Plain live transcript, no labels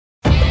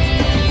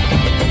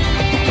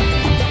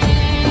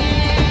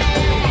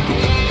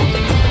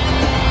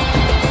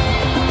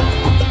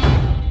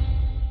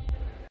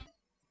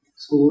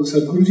So,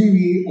 Sadhguruji,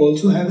 we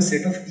also have a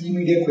set of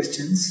e-media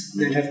questions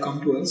that have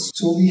come to us.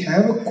 So, we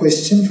have a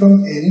question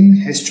from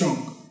Erin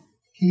Hestrong.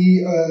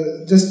 He,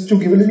 just to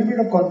give a little bit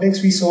of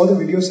context, we saw the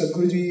video of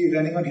Sadhguruji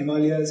running on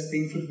Himalayas,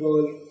 playing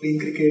football,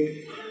 playing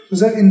cricket. So,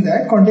 sir, in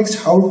that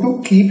context, how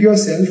to keep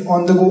yourself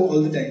on the go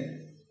all the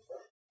time?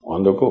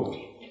 On the go?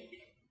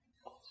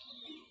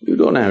 You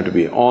don't have to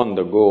be on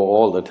the go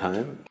all the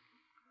time.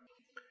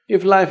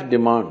 If life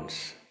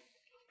demands,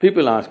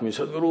 people ask me,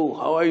 Sadhguru,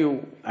 how are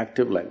you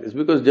active like this?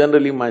 Because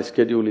generally my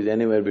schedule is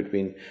anywhere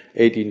between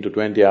 18 to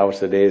 20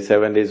 hours a day,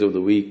 7 days of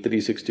the week,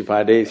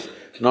 365 days,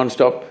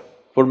 non-stop.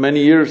 For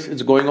many years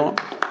it's going on.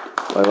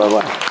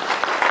 Why?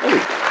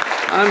 Hey,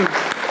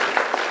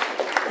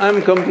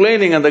 I'm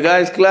complaining and the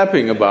guy's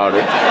clapping about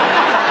it.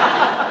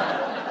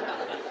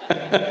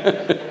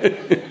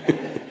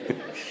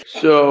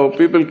 So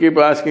people keep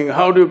asking,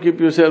 how do you keep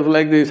yourself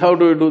like this? How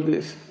do you do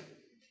this?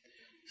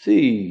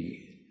 See,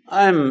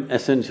 I'm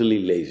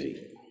essentially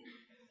lazy.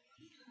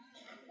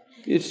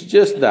 It's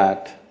just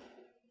that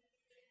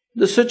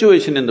the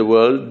situation in the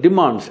world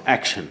demands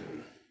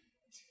action.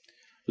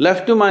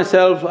 Left to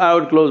myself, I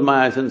would close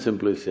my eyes and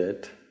simply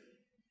sit.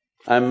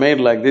 I'm made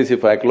like this,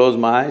 if I close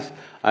my eyes,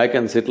 I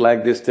can sit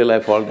like this till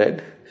I fall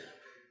dead.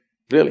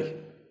 Really.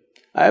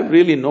 I have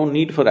really no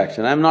need for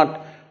action, I'm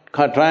not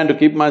trying to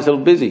keep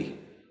myself busy.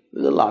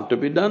 There's a lot to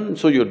be done,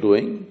 so you're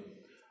doing.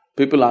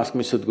 People ask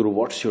me, Sadhguru,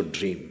 what's your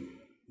dream?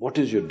 What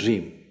is your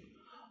dream?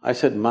 I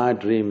said, my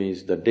dream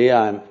is the day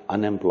I'm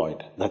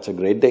unemployed, that's a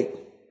great day.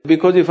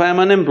 Because if I'm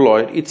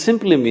unemployed, it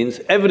simply means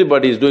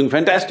everybody is doing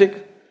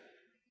fantastic.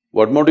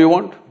 What more do you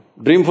want?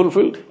 Dream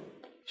fulfilled.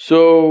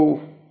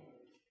 So,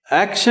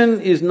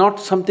 action is not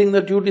something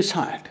that you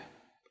decide.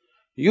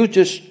 You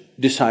just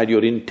decide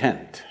your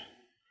intent.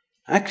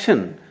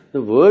 Action,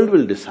 the world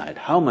will decide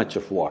how much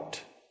of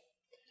what.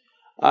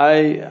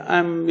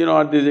 I'm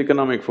at these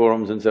economic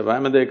forums and stuff,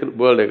 I'm at the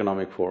World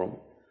Economic Forum.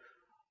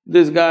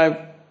 This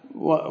guy,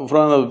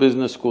 from of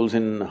business schools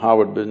in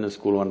Harvard Business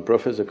School, one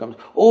professor comes,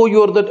 oh,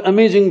 you're that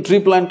amazing tree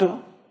planter.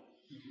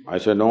 I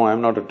said, no, I'm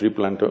not a tree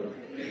planter.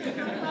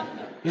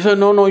 He said,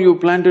 no, you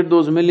planted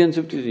those millions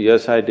of trees.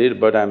 Yes, I did,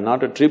 but I'm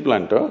not a tree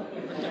planter.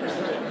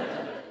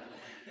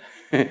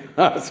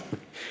 Asked me,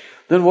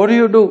 then what do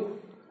you do?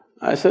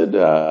 I said,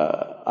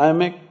 I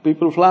make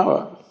people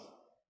flower.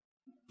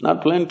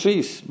 Not plant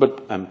trees,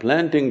 but I'm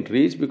planting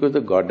trees because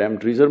the goddamn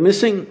trees are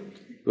missing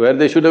where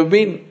they should have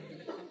been.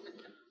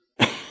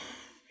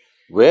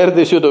 Where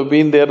they should have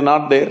been, they're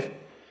not there.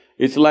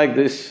 It's like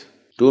this,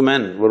 two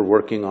men were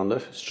working on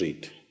the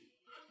street.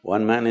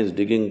 One man is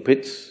digging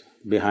pits,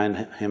 behind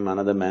him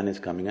another man is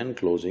coming and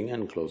closing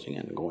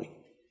and going.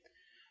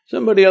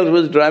 Somebody else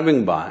was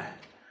driving by,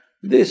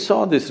 they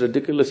saw this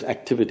ridiculous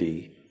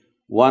activity.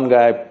 One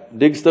guy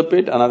digs the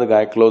pit, another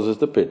guy closes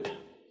the pit.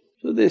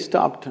 So they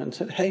stopped and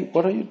said, hey,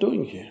 what are you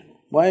doing here?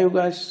 Why are you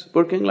guys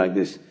working like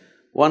this?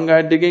 One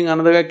guy digging,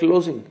 another guy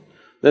closing.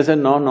 They said,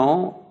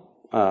 no,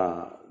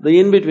 the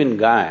in-between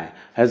guy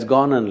has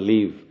gone on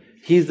leave,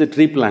 he's the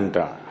tree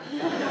planter.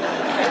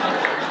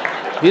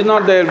 He's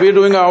not there, we're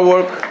doing our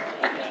work.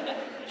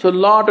 So a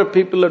lot of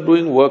people are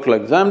doing work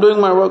like this, I'm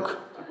doing my work.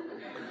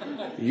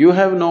 You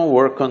have no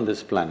work on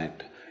this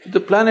planet. If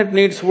the planet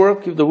needs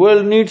work, if the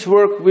world needs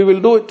work, we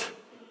will do it.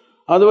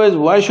 Otherwise,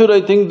 why should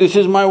I think this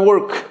is my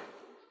work?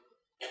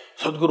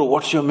 Sadhguru,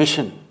 what's your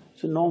mission? I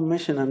said, no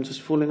mission, I'm just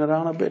fooling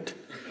around a bit.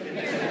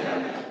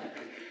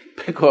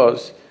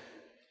 Because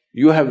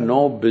you have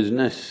no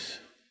business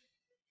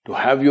to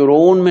have your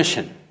own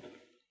mission.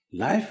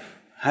 Life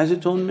has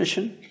its own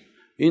mission.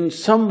 In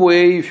some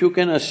way, if you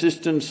can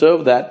assist and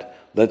serve that,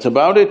 that's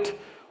about it.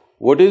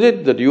 What is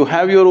it that you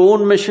have your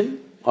own mission?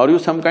 Are you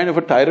some kind of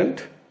a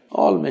tyrant?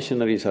 All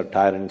missionaries are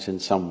tyrants in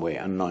some way,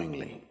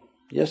 unknowingly.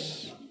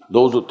 Yes,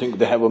 those who think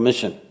they have a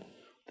mission.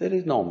 There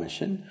is no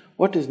mission.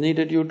 What is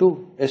needed you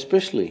do,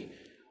 especially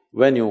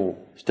when you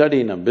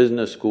study in a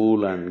business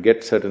school and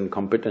get certain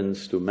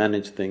competence to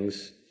manage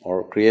things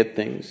or create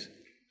things.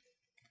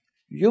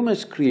 You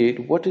must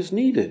create what is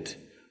needed,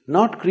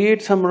 not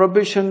create some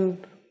rubbish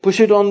and push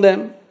it on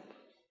them.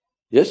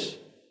 Yes?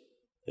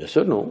 Yes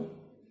or no?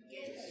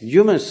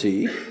 You must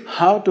see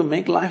how to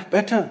make life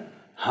better,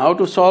 how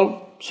to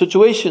solve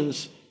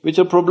situations which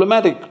are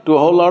problematic to a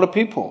whole lot of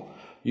people.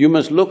 You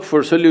must look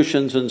for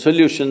solutions and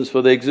solutions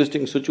for the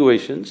existing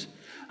situations.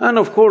 And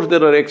of course,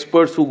 there are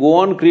experts who go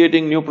on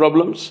creating new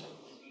problems.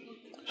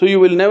 So you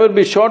will never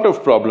be short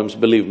of problems,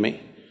 believe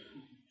me.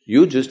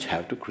 You just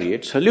have to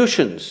create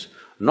solutions,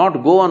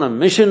 not go on a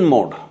mission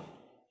mode.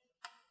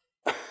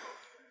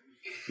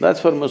 That's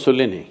for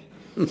Mussolini